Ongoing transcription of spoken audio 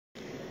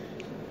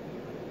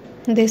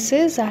This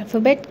is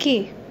alphabet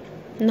K.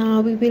 Now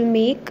we will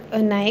make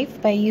a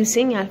knife by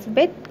using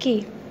alphabet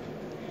K.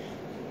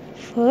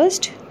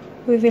 First,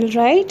 we will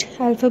write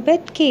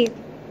alphabet K.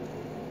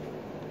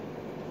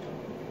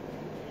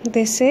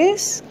 This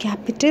is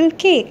capital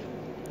K.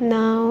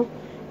 Now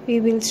we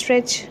will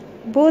stretch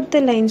both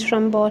the lines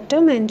from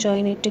bottom and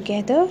join it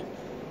together.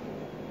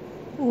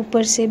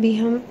 ऊपर से भी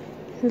हम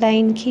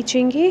line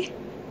खींचेंगे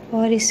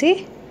और इसे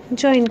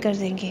join कर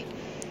देंगे.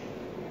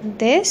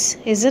 This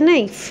is a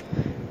knife.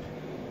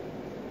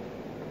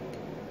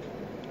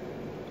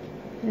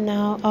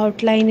 Now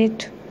outline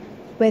it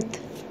with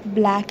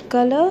black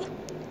color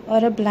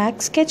or a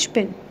black sketch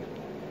pen.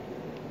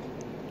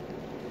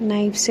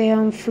 Knife से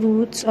हम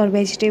फ्रूट्स और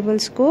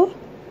वेजिटेबल्स को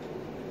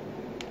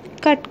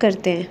कट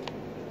करते हैं.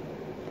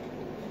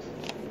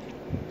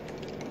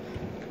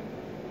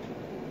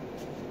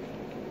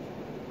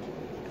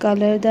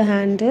 Color the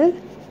handle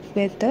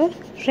with the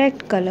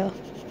red color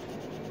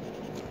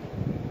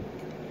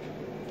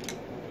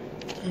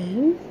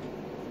and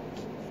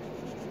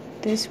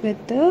this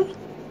with the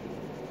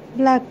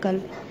black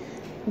color.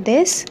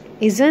 This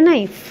is a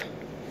knife.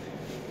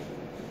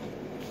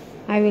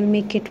 I will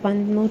make it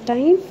one more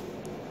time.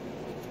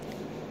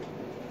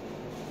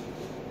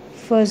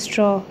 First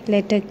draw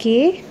letter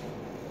K.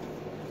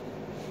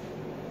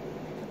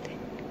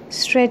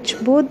 Stretch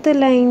both the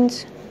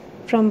lines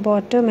from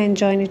bottom and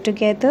join it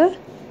together.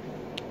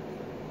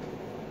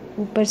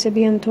 ऊपर से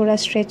भी हम थोड़ा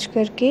stretch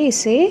करके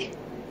इसे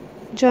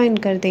join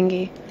कर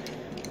देंगे.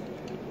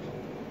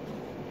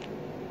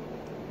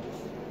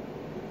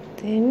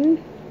 Then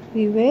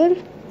we will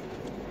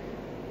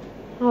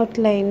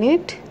outline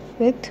it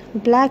with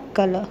black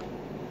color.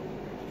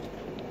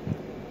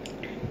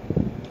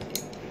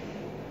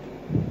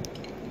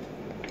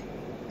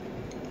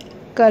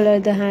 Color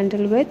the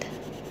handle with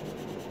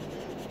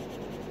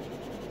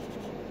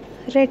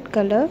red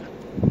color.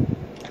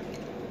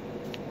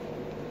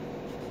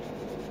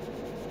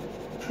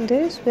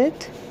 This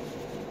with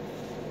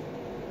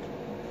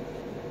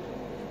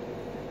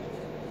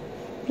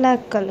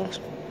black color.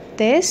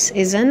 This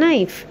is a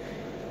knife.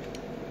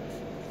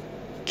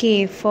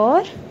 K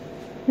for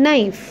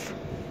knife.